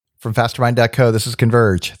From Fastermind.co, this is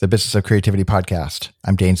Converge, the Business of Creativity podcast.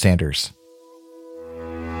 I'm Dane Sanders.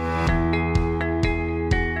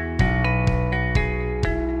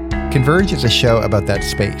 Converge is a show about that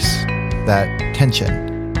space, that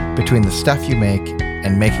tension between the stuff you make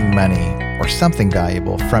and making money or something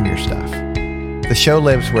valuable from your stuff. The show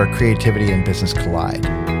lives where creativity and business collide,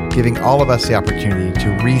 giving all of us the opportunity to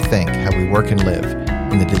rethink how we work and live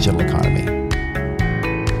in the digital economy.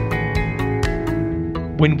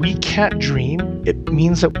 When we can't dream, it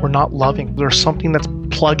means that we're not loving. There's something that's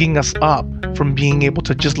plugging us up from being able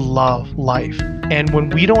to just love life. And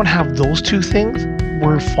when we don't have those two things,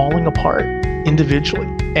 we're falling apart individually.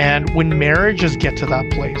 And when marriages get to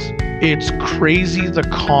that place, it's crazy the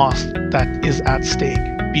cost that is at stake,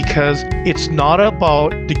 because it's not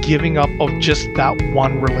about the giving up of just that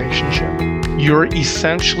one relationship. You're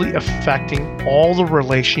essentially affecting all the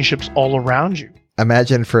relationships all around you.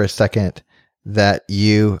 Imagine for a second that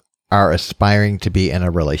you are aspiring to be in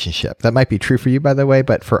a relationship. That might be true for you, by the way,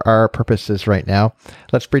 but for our purposes right now,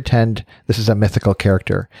 let's pretend this is a mythical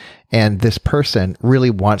character and this person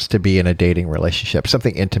really wants to be in a dating relationship,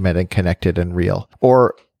 something intimate and connected and real.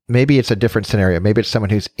 Or maybe it's a different scenario. Maybe it's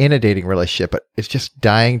someone who's in a dating relationship, but is just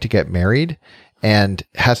dying to get married and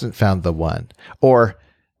hasn't found the one. Or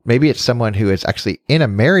maybe it's someone who is actually in a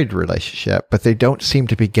married relationship, but they don't seem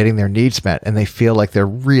to be getting their needs met and they feel like they're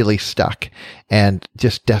really stuck and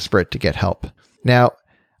just desperate to get help. Now,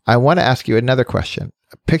 I want to ask you another question.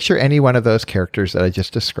 Picture any one of those characters that I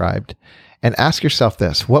just described and ask yourself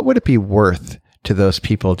this: what would it be worth to those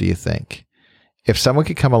people, do you think, if someone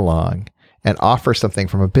could come along and offer something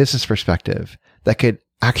from a business perspective that could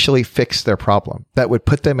actually fix their problem, that would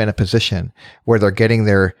put them in a position where they're getting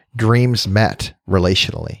their dreams met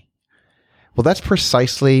relationally? Well, that's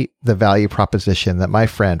precisely the value proposition that my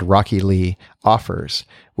friend Rocky Lee offers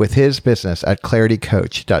with his business at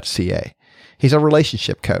claritycoach.ca. He's a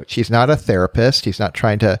relationship coach. He's not a therapist. He's not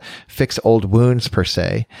trying to fix old wounds per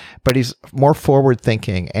se, but he's more forward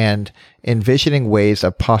thinking and envisioning ways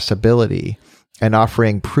of possibility and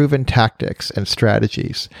offering proven tactics and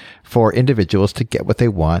strategies for individuals to get what they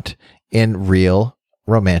want in real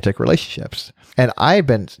romantic relationships. And I've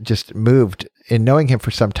been just moved in knowing him for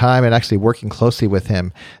some time and actually working closely with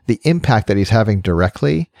him, the impact that he's having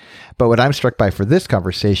directly. But what I'm struck by for this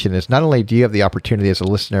conversation is not only do you have the opportunity as a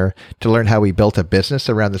listener to learn how we built a business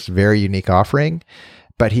around this very unique offering,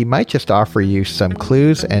 but he might just offer you some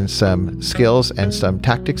clues and some skills and some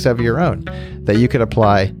tactics of your own that you can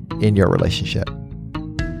apply in your relationship.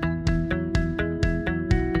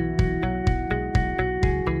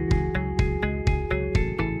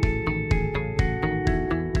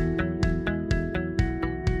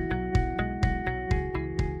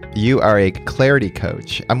 You are a clarity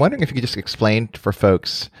coach. I'm wondering if you could just explain for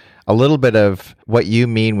folks a little bit of what you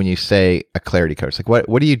mean when you say a clarity coach. Like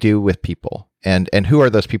what do you do with people, and who are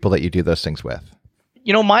those people that you do those things with?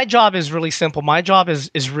 You know, my job is really simple. My job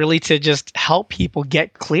is really to just help people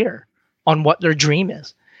get clear on what their dream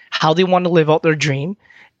is, how they want to live out their dream,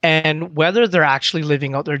 and whether they're actually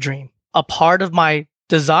living out their dream. A part of my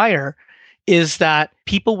desire is that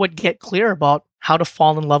people would get clear about how to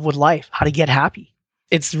fall in love with life, how to get happy.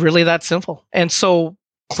 It's really that simple. And so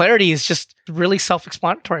clarity is just really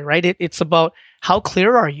self-explanatory, right? It's about how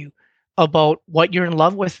clear are you about what you're in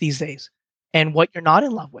love with these days and what you're not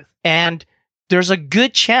in love with. And there's a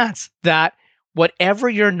good chance that whatever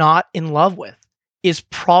you're not in love with is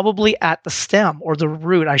probably at the stem, or the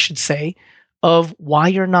root, I should say, of why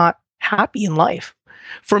you're not happy in life.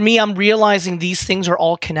 For me, I'm realizing these things are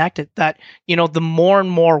all connected, that, you know, the more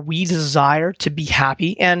and more we desire to be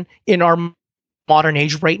happy, and in our modern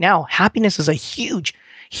age right now, happiness is a huge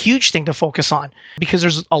thing to focus on, because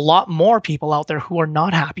there's a lot more people out there who are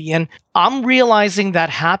not happy. And I'm realizing that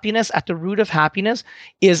happiness, at the root of happiness,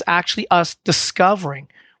 is actually us discovering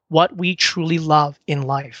what we truly love in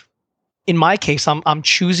life. In my case, I'm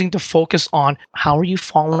choosing to focus on how are you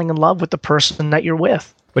falling in love with the person that you're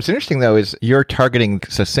with. What's interesting, though, is you're targeting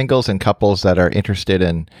singles and couples that are interested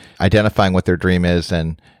in identifying what their dream is,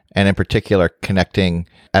 and in particular, connecting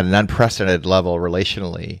at an unprecedented level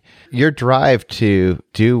relationally. Your drive to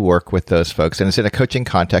do work with those folks, and it's in a coaching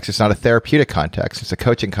context. It's not a therapeutic context. It's a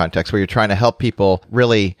coaching context where you're trying to help people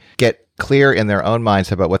really get clear in their own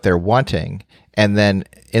minds about what they're wanting. And then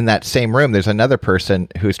in that same room, there's another person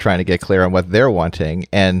who's trying to get clear on what they're wanting.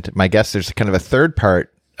 And my guess there's kind of a third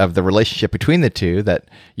part of the relationship between the two that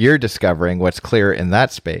you're discovering what's clear in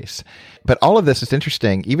that space. But all of this is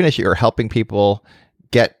interesting, even as you're helping people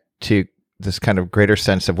get to this kind of greater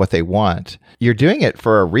sense of what they want. You're doing it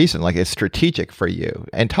for a reason, like it's strategic for you.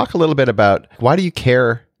 And talk a little bit about, why do you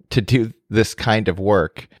care to do this kind of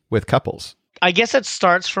work with couples? I guess it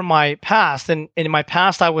starts from my past. And in my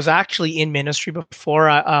past, I was actually in ministry before.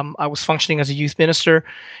 I was functioning as a youth minister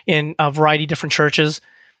in a variety of different churches.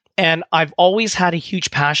 And I've always had a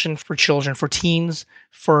huge passion for children, for teens,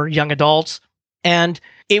 for young adults. And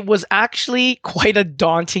it was actually quite a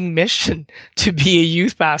daunting mission to be a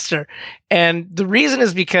youth pastor. And the reason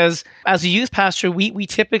is because as a youth pastor, we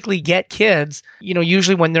typically get kids,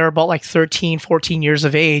 usually when they're about like 13, 14 years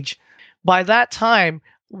of age. By that time,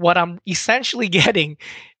 what I'm essentially getting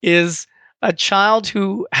is a child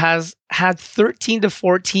who has had 13 to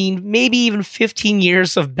 14, maybe even 15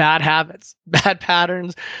 years of bad habits, bad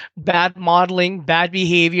patterns, bad modeling, bad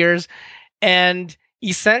behaviors. And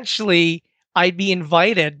essentially, I'd be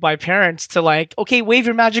invited by parents to like, okay, wave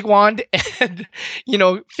your magic wand and,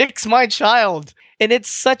 fix my child. And it's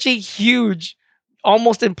such a huge,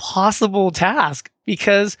 almost impossible task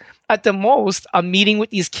because at the most, I'm meeting with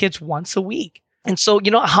these kids once a week. And so,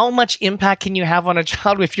 how much impact can you have on a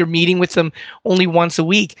child if you're meeting with them only once a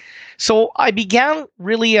week? So I began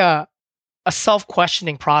really a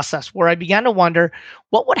self-questioning process where I began to wonder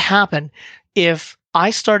what would happen if I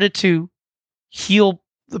started to heal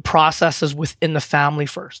the processes within the family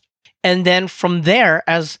first. And then from there,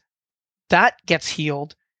 as that gets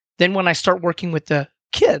healed, then when I start working with the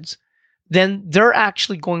kids, then they're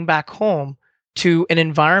actually going back home to an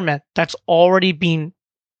environment that's already been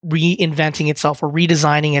reinventing itself or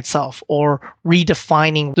redesigning itself or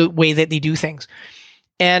redefining the way that they do things.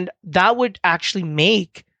 And that would actually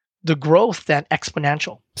make the growth then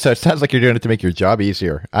exponential. So it sounds like you're doing it to make your job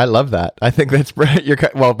easier. I love that. I think that's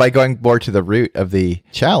by going more to the root of the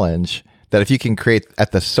challenge, that if you can create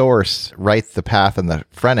at the source, right the path on the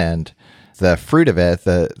front end, the fruit of it,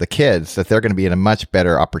 the kids, that they're going to be in a much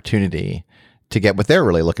better opportunity to get what they're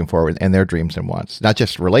really looking for in their dreams and wants, not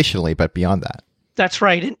just relationally, but beyond that. That's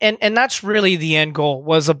right. And that's really the end goal,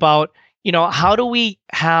 was about, how do we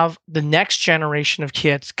have the next generation of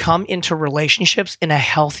kids come into relationships in a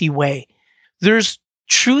healthy way? There's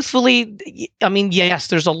truthfully, yes,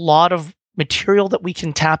 there's a lot of material that we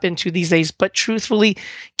can tap into these days, but truthfully,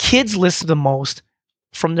 kids listen the most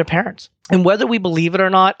from their parents. And whether we believe it or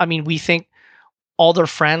not, we think all their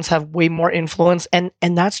friends have way more influence, and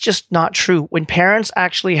that's just not true. When parents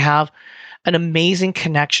actually have an amazing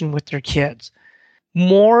connection with their kids,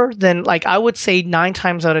 more than, like, I would say 9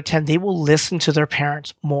 times out of 10, they will listen to their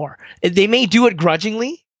parents more. They may do it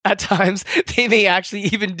grudgingly at times. They may actually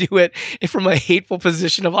even do it from a hateful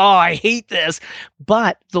position of, oh, I hate this.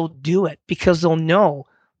 But they'll do it because they'll know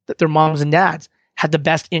that their moms and dads had the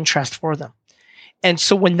best interest for them. And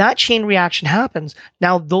so when that chain reaction happens,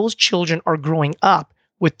 now those children are growing up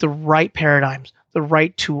with the right paradigms, the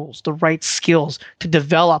right tools, the right skills to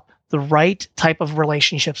develop the right type of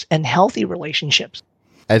relationships and healthy relationships.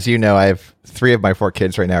 As you know, I have 3 of my 4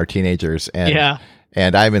 kids right now are teenagers,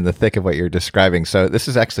 and I'm in the thick of what you're describing. So this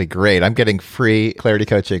is actually great. I'm getting free clarity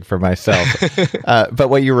coaching for myself. But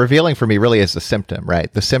what you're revealing for me really is the symptom,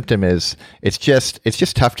 right? The symptom is it's just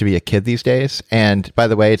tough to be a kid these days. And by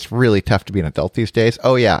the way, it's really tough to be an adult these days.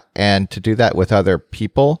 Oh yeah. And to do that with other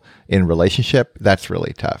people in relationship, that's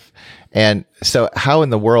really tough. And so how in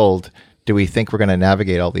the world do we think we're going to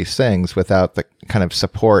navigate all these things without the kind of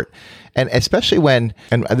support? And especially when,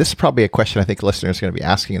 and this is probably a question I think listeners are going to be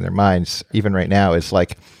asking in their minds even right now, is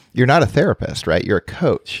like, you're not a therapist, right? You're a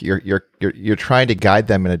coach. You're trying to guide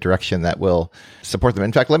them in a direction that will support them.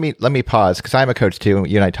 In fact, let me pause, because I'm a coach too.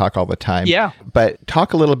 You and I talk all the time. Yeah. But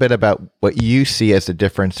talk a little bit about what you see as the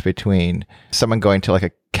difference between someone going to like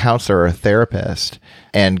a counselor or a therapist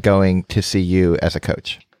and going to see you as a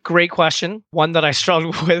coach. Great question. One that I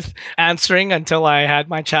struggled with answering until I had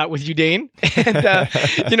my chat with you, Dane.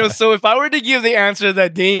 And, so if I were to give the answer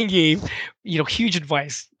that Dane gave, huge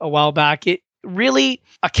advice a while back, it really,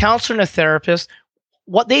 a counselor and a therapist,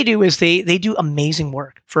 what they do is they do amazing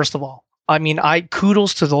work, first of all. I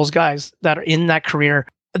kudos to those guys that are in that career.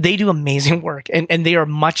 They do amazing work and they are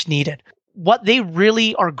much needed. What they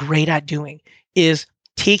really are great at doing is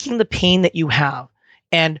taking the pain that you have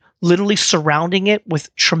and literally surrounding it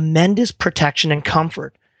with tremendous protection and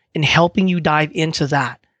comfort and helping you dive into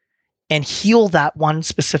that and heal that one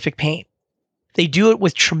specific pain. They do it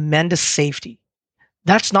with tremendous safety.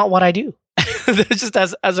 That's not what I do. Just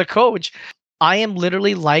as a coach, I am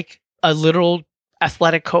literally like a literal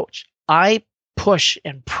athletic coach. I push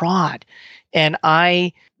and prod and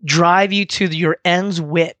I drive you to your end's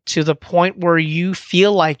wit, to the point where you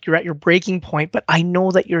feel like you're at your breaking point, but I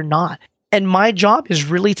know that you're not. And my job is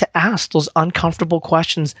really to ask those uncomfortable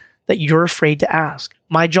questions that you're afraid to ask.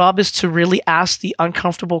 My job is to really ask the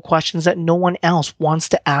uncomfortable questions that no one else wants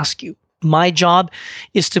to ask you. My job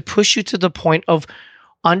is to push you to the point of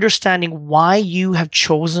understanding why you have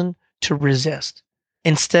chosen to resist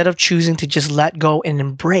instead of choosing to just let go and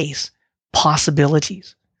embrace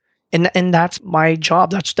possibilities. And that's my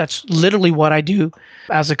job. That's literally what I do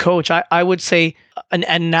as a coach. I would say an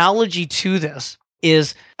analogy to this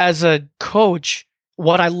is, as a coach,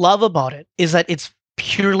 what I love about it is that it's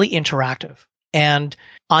purely interactive. And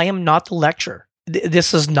I am not the lecturer.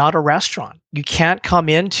 This is not a restaurant. You can't come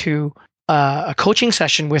into a coaching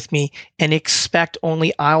session with me and expect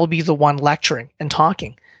only I'll be the one lecturing and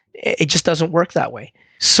talking. It just doesn't work that way.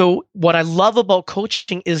 So what I love about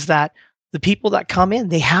coaching is that the people that come in,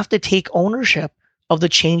 they have to take ownership of the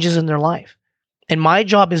changes in their life. And my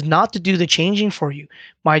job is not to do the changing for you.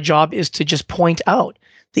 My job is to just point out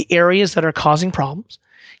the areas that are causing problems,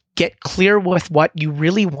 get clear with what you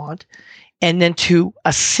really want, and then to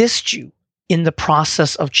assist you in the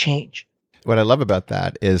process of change. What I love about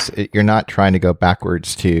that is you're not trying to go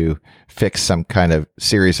backwards to fix some kind of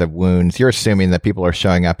series of wounds. You're assuming that people are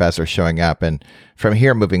showing up as they're showing up. And from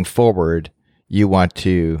here moving forward, you want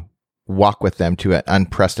to walk with them to an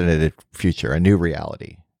unprecedented future, a new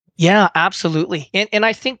reality. Yeah, absolutely. And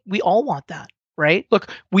I think we all want that, right?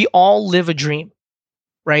 Look, we all live a dream,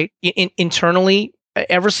 right? Internally,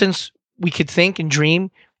 ever since we could think and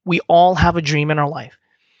dream, we all have a dream in our life.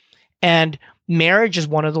 And marriage is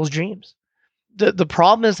one of those dreams. The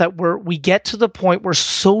problem is that we get to the point we're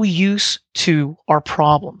so used to our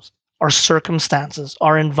problems, our circumstances,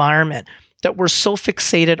 our environment, that we're so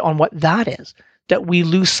fixated on what that is, that we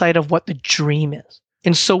lose sight of what the dream is.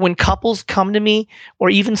 And so when couples come to me, or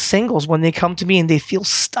even singles, when they come to me and they feel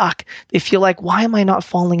stuck, they feel like, why am I not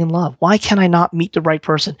falling in love? Why can I not meet the right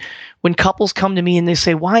person? When couples come to me and they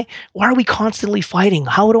say, why are we constantly fighting?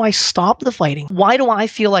 How do I stop the fighting? Why do I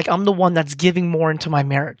feel like I'm the one that's giving more into my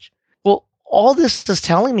marriage? Well, all this is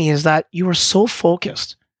telling me is that you are so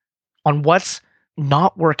focused on what's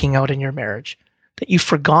not working out in your marriage that you've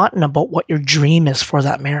forgotten about what your dream is for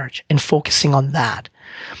that marriage and focusing on that.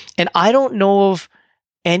 And I don't know of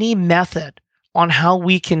any method on how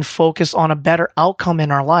we can focus on a better outcome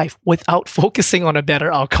in our life without focusing on a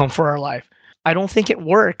better outcome for our life. I don't think it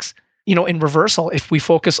works, in reversal, if we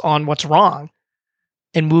focus on what's wrong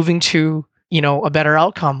and moving to, a better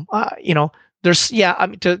outcome. There's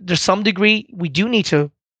some degree we do need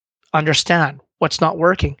to understand what's not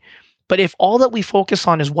working. But if all that we focus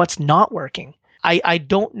on is what's not working, I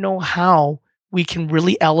don't know how we can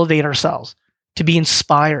really elevate ourselves to be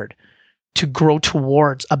inspired to grow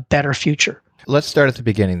towards a better future. Let's start at the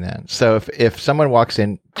beginning then. So if someone walks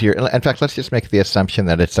in in fact, let's just make the assumption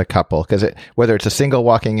that it's a couple, because whether it's a single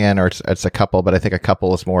walking in or it's a couple, but I think a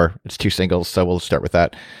couple is it's two singles. So we'll start with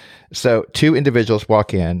that. So two individuals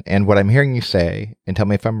walk in, and what I'm hearing you say, and tell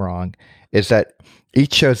me if I'm wrong, is that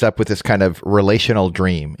each shows up with this kind of relational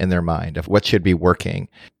dream in their mind of what should be working.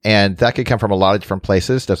 And that could come from a lot of different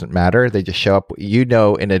places. Doesn't matter. They just show up,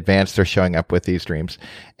 in advance they're showing up with these dreams.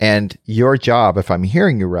 And your job, if I'm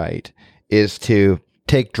hearing you right, is to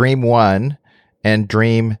take dream one and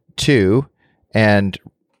dream two and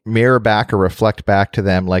mirror back or reflect back to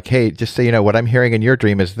them like, hey, just so you know, what I'm hearing in your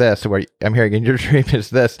dream is this, or what I'm hearing in your dream is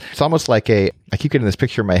this. It's almost like I keep getting this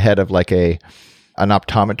picture in my head of like an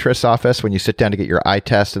optometrist's office when you sit down to get your eye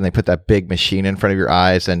test and they put that big machine in front of your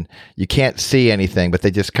eyes and you can't see anything, but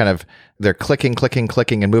they just they're clicking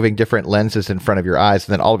and moving different lenses in front of your eyes.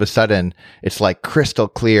 And then all of a sudden it's like crystal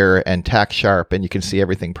clear and tack sharp and you can see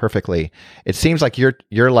everything perfectly. It seems like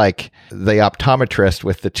you're like the optometrist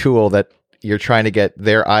with the tool that you're trying to get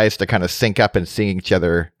their eyes to kind of sync up and seeing each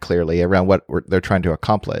other clearly around what they're trying to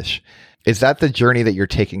accomplish. Is that the journey that you're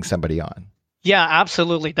taking somebody on? Yeah,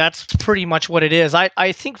 absolutely. That's pretty much what it is.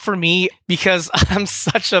 I think for me, because I'm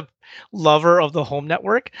such a lover of the Home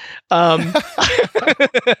Network, I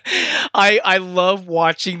love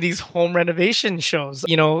watching these home renovation shows.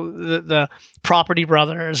 The Property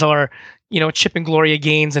Brothers or Chip and Gloria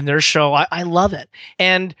Gaines and their show. I love it.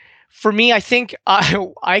 And for me, I think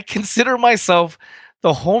I consider myself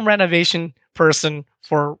the home renovation person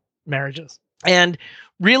for marriages. And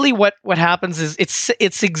really what happens is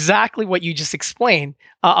it's exactly what you just explained.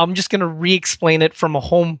 I'm just going to re-explain it from a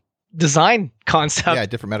home design concept. Yeah,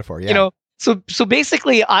 different metaphor. Yeah. So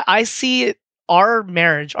basically I see it, our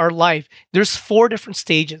marriage, our life, there's 4 different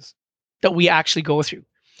stages that we actually go through.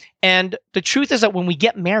 And the truth is that when we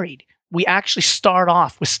get married, we actually start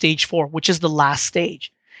off with stage 4, which is the last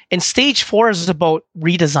stage. And stage 4 is about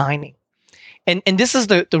redesigning. And this is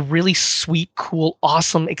the really sweet, cool,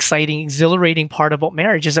 awesome, exciting, exhilarating part about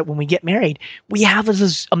marriage is that when we get married, we have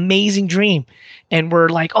this amazing dream. And we're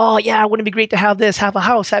like, oh yeah, wouldn't it be great to have this, have a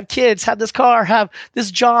house, have kids, have this car, have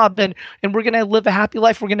this job, and we're gonna live a happy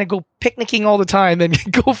life. We're gonna go picnicking all the time and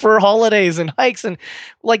go for holidays and hikes, and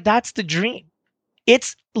like that's the dream.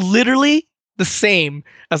 It's literally the same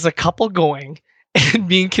as a couple going and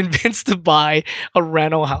being convinced to buy a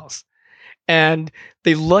rental house. And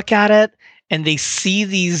they look at it and they see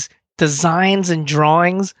these designs and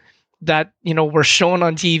drawings that, were shown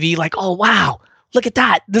on TV, like, oh wow, look at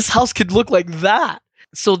that. This house could look like that.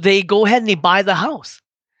 So they go ahead and they buy the house.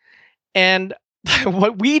 And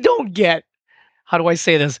what we don't get, how do I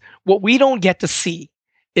say this? What we don't get to see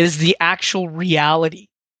is the actual reality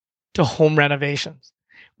to home renovations.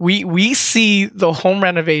 We see the home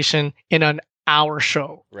renovation in an hour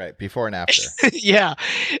show. Right. Before and after. Yeah.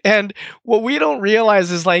 And what we don't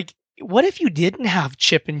realize is like, what if you didn't have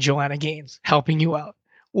Chip and Joanna Gaines helping you out?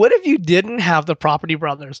 What if you didn't have the Property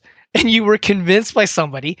Brothers and you were convinced by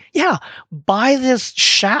somebody, yeah, buy this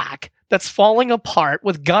shack that's falling apart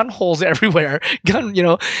with gun holes everywhere,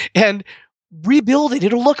 and rebuild it.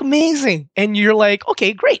 It'll look amazing. And you're like,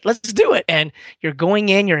 okay, great, let's do it. And you're going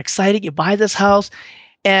in, you're excited, you buy this house.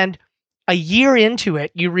 And a year into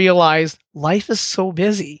it, you realize life is so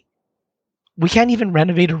busy. We can't even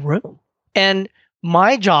renovate a room. And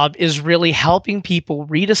my job is really helping people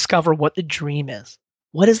rediscover what the dream is.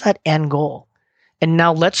 What is that end goal? And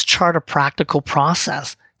now let's chart a practical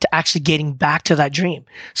process to actually getting back to that dream.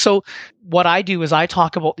 So what I do is I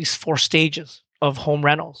talk about these 4 stages of home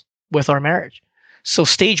rentals with our marriage. So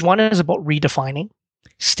stage 1 is about redefining.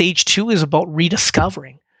 Stage 2 is about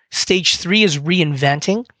rediscovering. Stage 3 is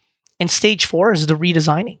reinventing. And stage 4 is the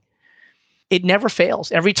redesigning. It never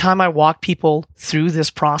fails. Every time I walk people through this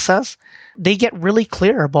process, they get really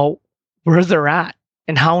clear about where they're at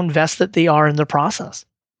and how invested they are in the process.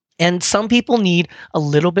 And some people need a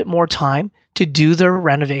little bit more time to do their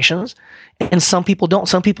renovations, and some people don't.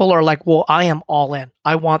 Some people are like, well, I am all in.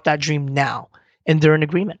 I want that dream now. And they're in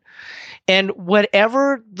agreement. And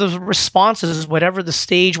whatever the response is, whatever the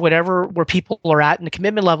stage, whatever where people are at in the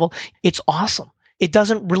commitment level, it's awesome. It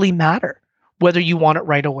doesn't really matter whether you want it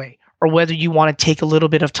right away or whether you want to take a little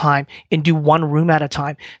bit of time and do one room at a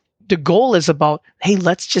time. The goal is about, hey,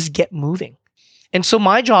 let's just get moving. And so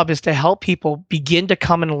my job is to help people begin to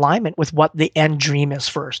come in alignment with what the end dream is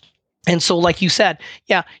first. And so, like you said,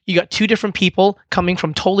 yeah, you got 2 different people coming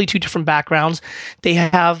from totally 2 different backgrounds. They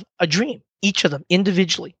have a dream, each of them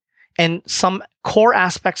individually. And some core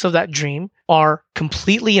aspects of that dream are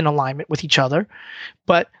completely in alignment with each other.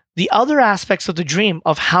 But the other aspects of the dream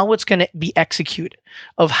of how it's going to be executed,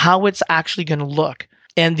 of how it's actually going to look,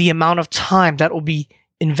 and the amount of time that will be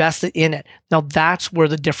invested in it. Now, that's where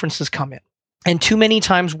the differences come in. And too many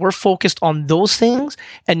times we're focused on those things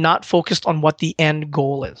and not focused on what the end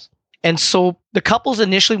goal is. And so the couples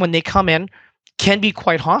initially, when they come in, can be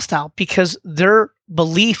quite hostile because their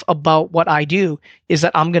belief about what I do is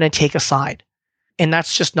that I'm going to take a side. And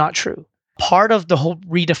that's just not true. Part of the whole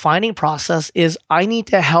redefining process is I need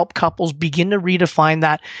to help couples begin to redefine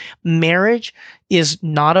that marriage is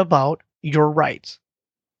not about your rights.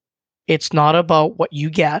 It's not about what you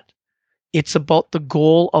get. It's about the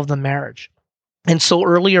goal of the marriage. And so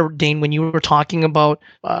earlier, Dane, when you were talking about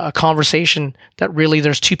a conversation that really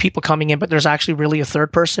there's 2 people coming in, but there's actually really a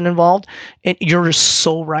third person involved, and you're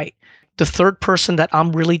so right. The third person that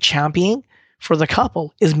I'm really championing for the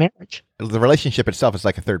couple is marriage. The relationship itself is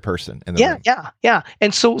like a third person in the room. Yeah.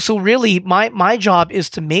 And so really my job is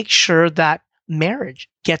to make sure that marriage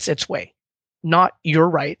gets its way, not your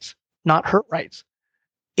rights, not her rights.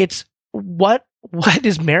 It's what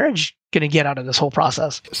is marriage going to get out of this whole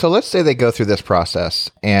process? So let's say they go through this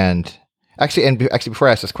process and actually before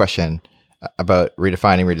I ask this question about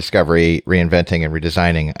redefining, rediscovery, reinventing, and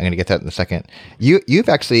redesigning, I'm going to get that in a second. You've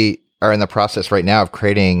actually are in the process right now of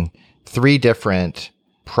creating 3 different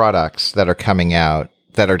products that are coming out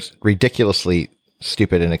that are ridiculously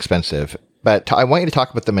stupid and expensive. But I want you to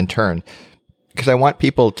talk about them in turn because I want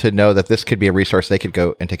people to know that this could be a resource they could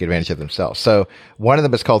go and take advantage of themselves. So one of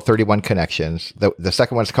them is called 31 Connections. The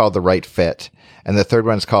second one is called The Right Fit. And the third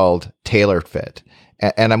one is called Tailored Fit.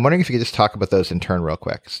 And I'm wondering if you could just talk about those in turn real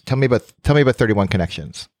quick. Tell me about 31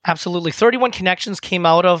 Connections. Absolutely. 31 Connections came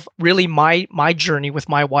out of really my journey with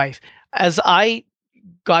my wife. As I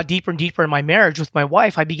got deeper and deeper in my marriage with my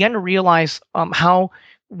wife, I began to realize how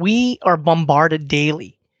we are bombarded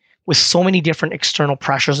daily with so many different external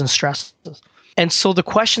pressures and stresses. And so the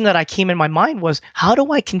question that came in my mind was, how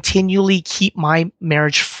do I continually keep my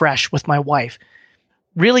marriage fresh with my wife?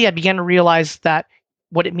 Really, I began to realize that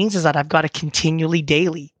what it means is that I've got to continually,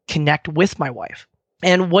 daily connect with my wife.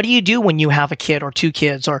 And what do you do when you have a kid or two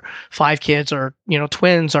kids or five kids or,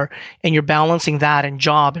 twins and you're balancing that and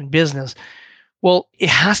job and business? Well, it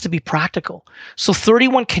has to be practical. So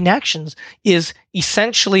 31 Connections is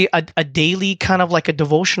essentially a daily kind of like a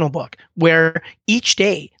devotional book where each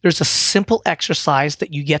day there's a simple exercise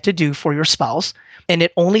that you get to do for your spouse, and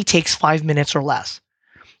it only takes 5 minutes or less.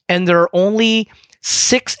 And there are only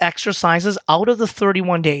 6 exercises out of the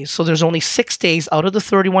 31 days. So there's only 6 days out of the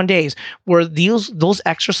 31 days where those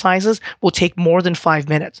exercises will take more than 5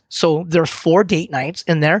 minutes. So there are 4 date nights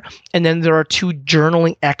in there, and then there are 2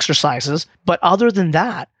 journaling exercises. But other than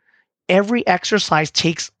that, every exercise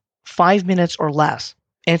takes 5 minutes or less.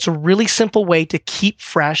 And it's a really simple way to keep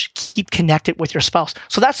fresh, keep connected with your spouse.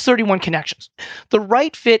 So that's 31 Connections. The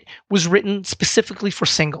Right Fit was written specifically for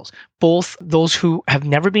singles, both those who have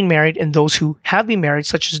never been married and those who have been married,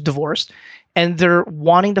 such as divorced, and they're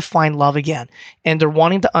wanting to find love again. And they're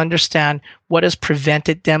wanting to understand what has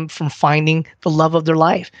prevented them from finding the love of their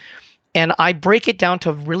life. And I break it down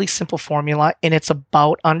to a really simple formula, and it's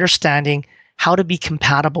about understanding how to be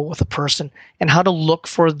compatible with a person and how to look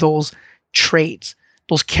for those traits,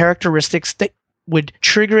 those characteristics that would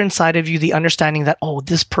trigger inside of you the understanding that, oh,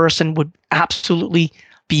 this person would absolutely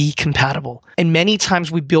be compatible. And many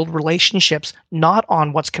times we build relationships not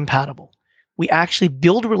on what's compatible. We actually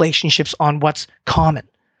build relationships on what's common.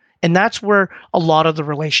 And that's where a lot of the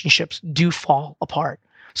relationships do fall apart.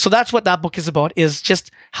 So that's what that book is about, is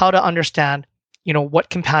just how to understand, what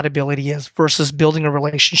compatibility is versus building a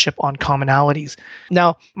relationship on commonalities.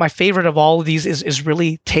 Now, my favorite of all of these is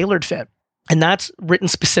really Tailored Fit. And that's written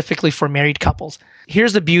specifically for married couples.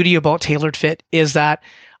 Here's the beauty about Tailored Fit is that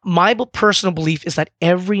my personal belief is that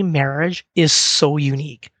every marriage is so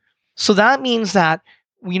unique. So that means that,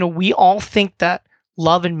 we all think that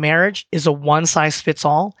love and marriage is a one size fits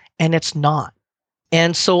all, and it's not.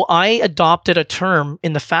 And so I adopted a term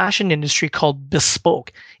in the fashion industry called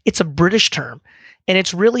bespoke. It's a British term, and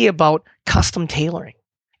it's really about custom tailoring.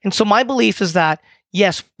 And so my belief is that,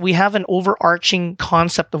 yes, we have an overarching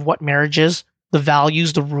concept of what marriage is, the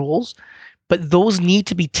values, the rules, but those need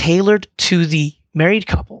to be tailored to the married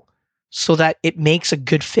couple so that it makes a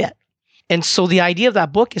good fit. And so the idea of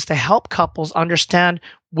that book is to help couples understand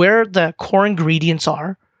where the core ingredients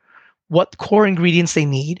are, what core ingredients they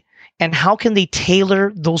need, and how can they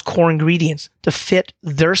tailor those core ingredients to fit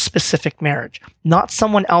their specific marriage, not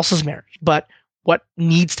someone else's marriage, but what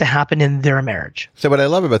needs to happen in their marriage. So what I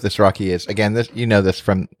love about this, Rocky, is, again, this, this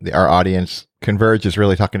from our audience, Converge is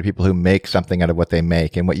really talking to people who make something out of what they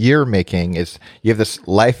make. And what you're making is you have this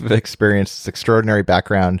life of experience, this extraordinary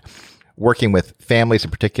background, working with families in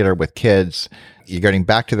particular, with kids. You're getting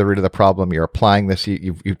back to the root of the problem. You're applying this.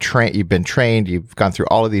 You've been trained. You've gone through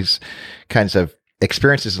all of these kinds of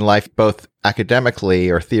experiences in life, both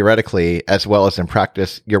academically or theoretically, as well as in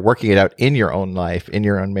practice. You're working it out in your own life, in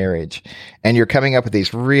your own marriage. And you're coming up with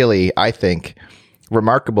these really, I think,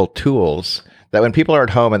 remarkable tools that when people are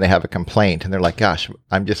at home and they have a complaint and they're like, gosh,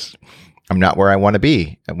 I'm not where I want to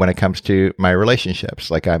be when it comes to my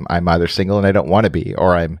relationships. Like I'm either single and I don't want to be,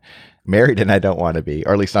 or I'm married and I don't want to be,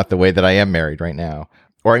 or at least not the way that I am married right now.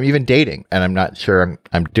 Or I'm even dating and I'm not sure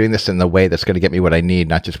I'm doing this in the way that's going to get me what I need,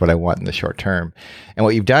 not just what I want in the short term. And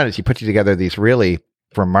what you've done is you put together these really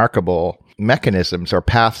remarkable mechanisms or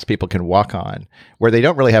paths people can walk on where they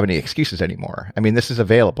don't really have any excuses anymore. I mean, this is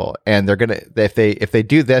available, and they're going to, if they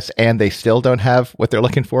do this and they still don't have what they're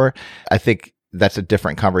looking for, I think that's a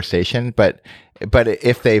different conversation. But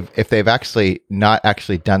if they've actually not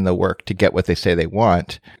actually done the work to get what they say they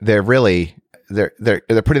want, they're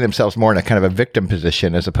putting themselves more in a kind of a victim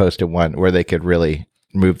position as opposed to one where they could really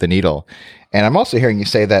move the needle. And I'm also hearing you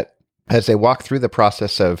say that as they walk through the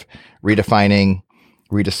process of redefining,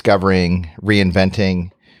 rediscovering,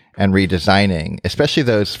 reinventing, and redesigning, especially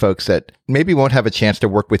those folks that maybe won't have a chance to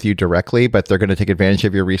work with you directly, but they're going to take advantage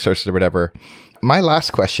of your resources or whatever. My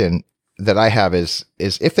last question that I have is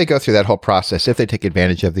if they go through that whole process, if they take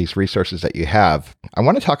advantage of these resources that you have, I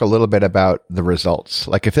want to talk a little bit about the results.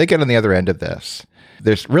 Like if they get on the other end of this,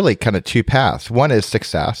 there's really kind of two paths. One is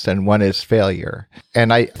success and one is failure.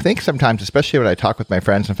 And I think sometimes, especially when I talk with my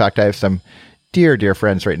friends, in fact, I have some dear, dear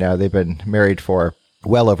friends right now. They've been married for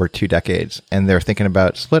well over 2 decades and they're thinking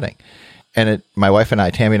about splitting. And my wife and I,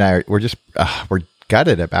 Tammy and I, we're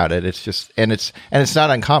gutted about it. It's just, and it's not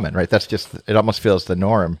uncommon, right? That's just, it almost feels the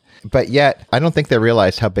norm. But yet, I don't think they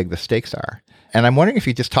realize how big the stakes are. And I'm wondering if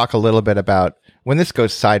you just talk a little bit about when this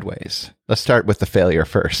goes sideways. Let's start with the failure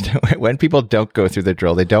first. When people don't go through the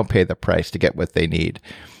drill, they don't pay the price to get what they need.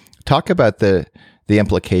 Talk about the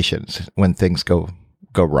implications when things go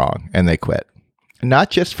wrong and they quit. not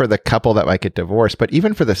just for the couple that might get divorced, but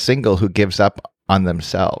even for the single who gives up on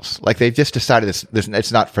themselves. Like they've just decided this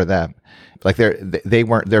it's not for them. Like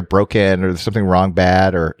they're broken, or there's something wrong,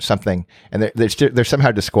 bad, or something, and they're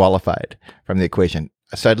somehow disqualified from the equation.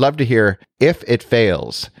 So I'd love to hear, if it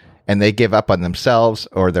fails and they give up on themselves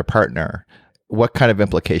or their partner, what kind of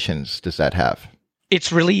implications does that have?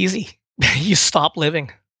 It's really easy. You stop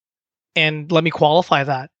living. And let me qualify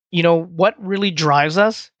that. What really drives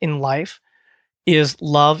us in life is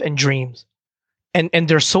love and dreams. And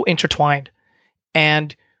they're so intertwined.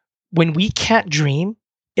 And when we can't dream,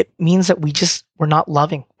 it means that we're not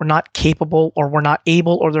loving, we're not capable, or we're not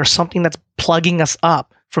able, or there's something that's plugging us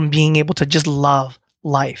up from being able to just love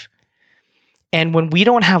life. And when we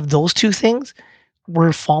don't have those two things,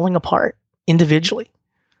 we're falling apart individually.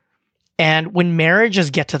 And when marriages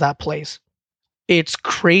get to that place, it's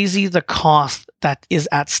crazy the cost that is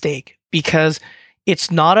at stake, because it's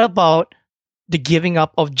not about the giving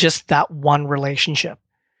up of just that one relationship.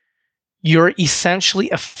 You're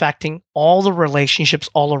essentially affecting all the relationships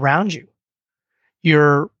all around you.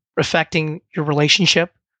 You're affecting your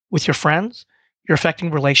relationship with your friends. You're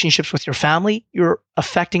affecting relationships with your family. You're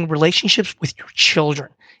affecting relationships with your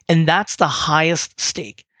children. And that's the highest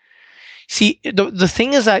stake. See, the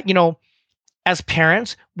thing is that, as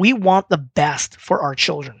parents, we want the best for our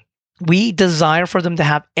children. We desire for them to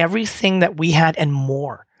have everything that we had and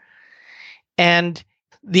more. And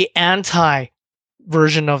the anti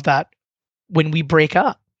version of that, when we break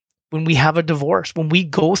up, when we have a divorce, when we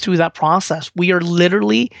go through that process, we are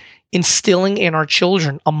literally instilling in our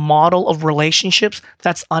children a model of relationships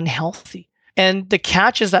that's unhealthy. And the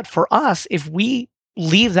catch is that for us, if we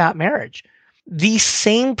leave that marriage, these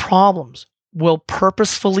same problems will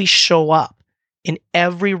purposefully show up in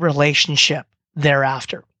every relationship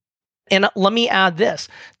thereafter. And let me add this,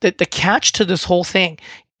 that the catch to this whole thing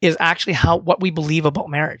is actually what we believe about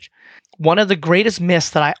marriage. One of the greatest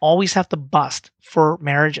myths that I always have to bust for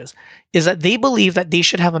marriages is that they believe that they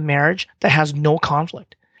should have a marriage that has no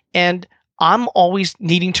conflict. And I'm always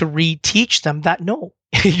needing to reteach them that no,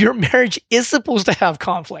 your marriage is supposed to have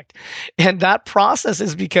conflict. And that process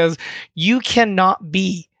is because you cannot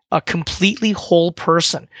be a completely whole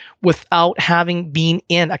person without having been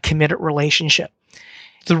in a committed relationship.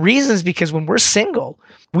 The reason is because when we're single,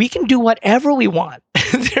 we can do whatever we want.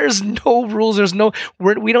 There's no rules.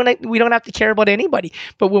 We don't have to care about anybody.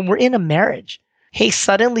 But when we're in a marriage, hey,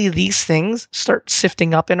 suddenly these things start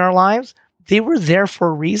sifting up in our lives. They were there for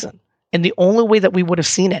a reason. And the only way that we would have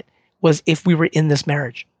seen it was if we were in this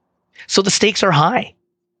marriage. So the stakes are high.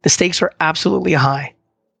 The stakes are absolutely high.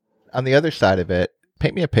 On the other side of it,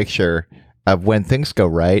 paint me a picture of when things go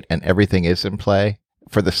right and everything is in play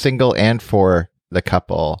for the single and for the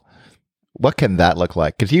couple. What can that look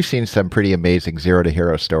like? Because you've seen some pretty amazing zero to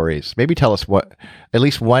hero stories. Maybe tell us at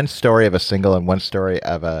least one story of a single and one story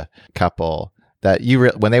of a couple that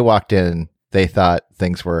when they walked in, they thought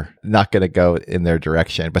things were not going to go in their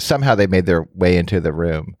direction, but somehow they made their way into the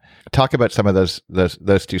room. Talk about some of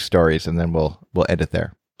those two stories, and then we'll end it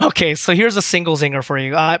there. Okay, so here's a single zinger for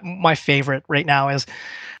you. My favorite right now is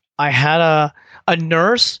I had a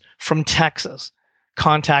nurse from Texas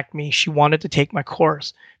contact me. She wanted to take my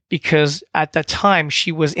course because at that time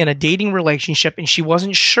she was in a dating relationship and she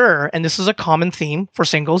wasn't sure, and this is a common theme for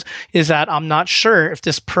singles, is that I'm not sure if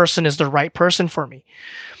this person is the right person for me.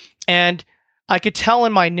 And I could tell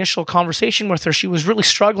in my initial conversation with her, she was really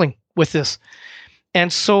struggling with this.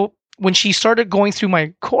 And so when she started going through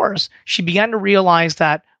my course, she began to realize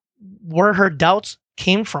that where her doubts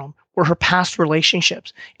came from were her past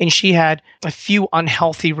relationships. And she had a few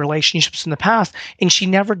unhealthy relationships in the past, and she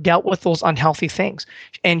never dealt with those unhealthy things.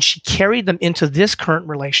 And she carried them into this current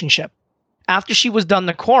relationship. After she was done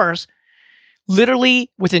the course, literally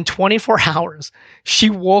within 24 hours, she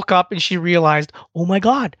woke up and she realized, oh my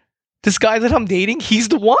God, this guy that I'm dating, he's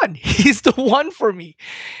the one. He's the one for me.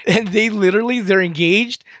 And they're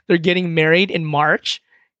engaged. They're getting married in March.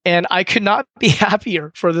 And I could not be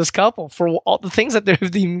happier for this couple, for all the things that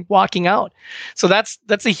they've been walking out. So that's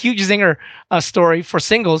a huge zinger story for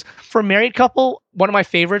singles. For a married couple, one of my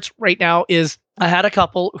favorites right now is I had a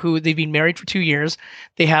couple who they've been married for 2 years.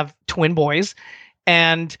 They have twin boys.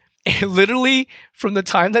 And literally from the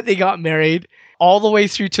time that they got married all the way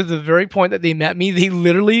through to the very point that they met me, they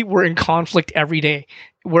literally were in conflict every day,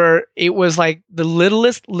 where it was like the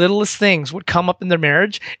littlest things would come up in their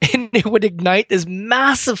marriage and it would ignite this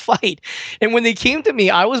massive fight. And when they came to me,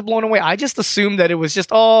 I was blown away. I just assumed that it was just,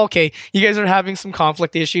 oh, okay, you guys are having some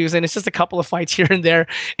conflict issues and it's just a couple of fights here and there.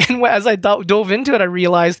 And as I dove into it, I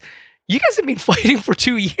realized you guys have been fighting for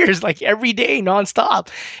 2 years, like every day, nonstop.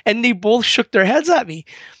 And they both shook their heads at me.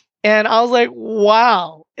 And I was like,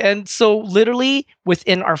 wow. And so literally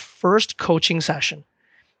within our first coaching session,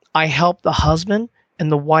 I helped the husband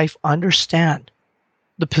and the wife understand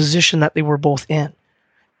the position that they were both in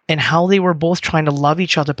and how they were both trying to love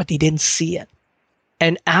each other, but they didn't see it.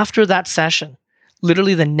 And after that session,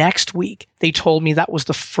 literally the next week, they told me that was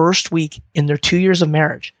the first week in their 2 years of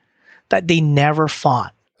marriage that they never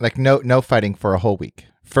fought. Like no fighting for a whole week.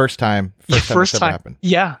 First time this ever happened.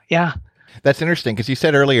 Yeah. That's interesting because you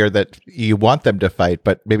said earlier that you want them to fight,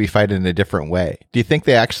 but maybe fight in a different way. Do you think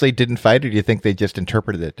they actually didn't fight, or do you think they just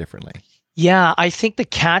interpreted it differently? Yeah, I think the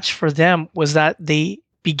catch for them was that they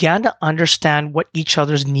began to understand what each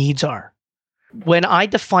other's needs are. When I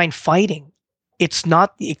define fighting, it's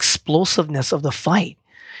not the explosiveness of the fight.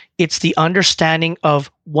 It's the understanding of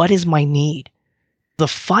what is my need. The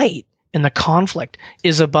fight and the conflict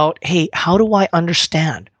is about, hey, how do I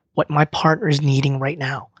understand what my partner is needing right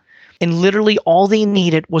now? And literally all they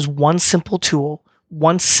needed was one simple tool,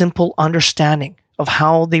 one simple understanding of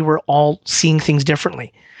how they were all seeing things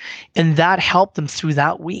differently. And that helped them through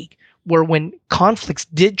that week, where when conflicts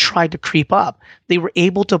did try to creep up, they were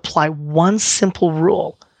able to apply one simple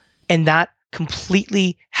rule, and that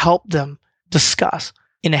completely helped them discuss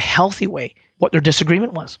in a healthy way what their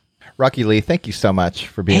disagreement was. Rocky Lee, thank you so much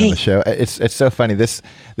for being on the show. It's so funny. This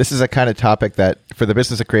is a kind of topic that for the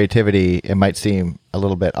business of creativity, it might seem a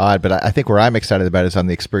little bit odd, but I think where I'm excited about is on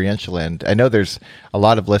the experiential end. I know there's a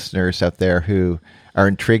lot of listeners out there who are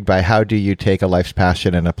intrigued by how do you take a life's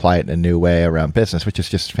passion and apply it in a new way around business, which is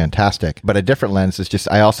just fantastic. But a different lens is just,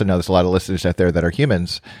 I also know there's a lot of listeners out there that are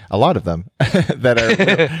humans, a lot of them, that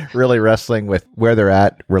are really wrestling with where they're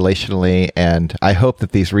at relationally. And I hope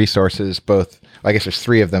that these resources, both, I guess there's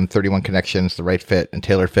 3 of them, 31 Connections, The Right Fit, and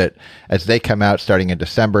Tailor Fit, as they come out starting in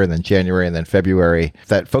December and then January and then February,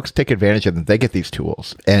 that folks take advantage of them. They get these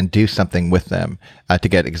tools and do something with them to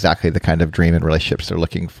get exactly the kind of dream and relationships they're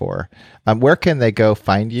looking for. Where can they go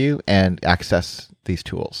find you and access these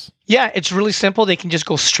tools? Yeah, it's really simple. They can just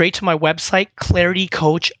go straight to my website,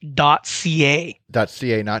 claritycoach.ca.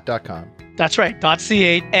 .ca, not .com. That's right,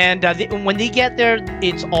 .ca. And when they get there,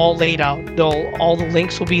 it's all laid out. All the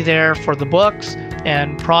links will be there for the books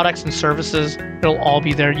and products and services. It'll all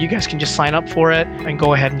be there. You guys can just sign up for it and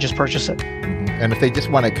go ahead and just purchase it. Mm-hmm. And if they just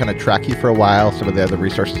want to kind of track you for a while, some of the other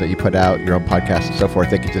resources that you put out, your own podcast and so forth,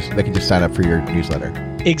 they can just sign up for your newsletter.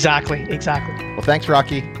 Exactly. Well, thanks,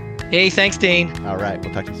 Rocky. Hey, thanks, Dane. All right,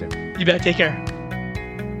 we'll talk to you soon. You bet. Take care.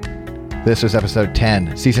 This was episode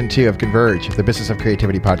 10, season 2 of Converge, the Business of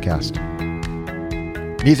Creativity podcast.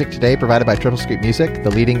 Music today provided by Triple Scoop Music,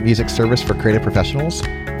 the leading music service for creative professionals.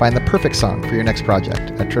 Find the perfect song for your next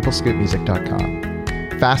project at triplescoopmusic.com.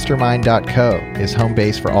 Fastermind.co is home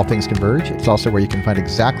base for all things Converge. It's also where you can find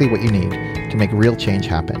exactly what you need to make real change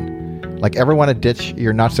happen. Like, ever want to ditch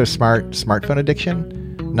your not-so-smart smartphone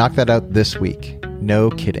addiction? Knock that out this week.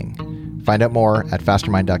 No kidding. Find out more at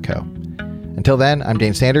fastermind.co. Until then, I'm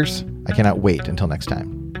Dane Sanders. I cannot wait until next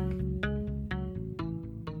time.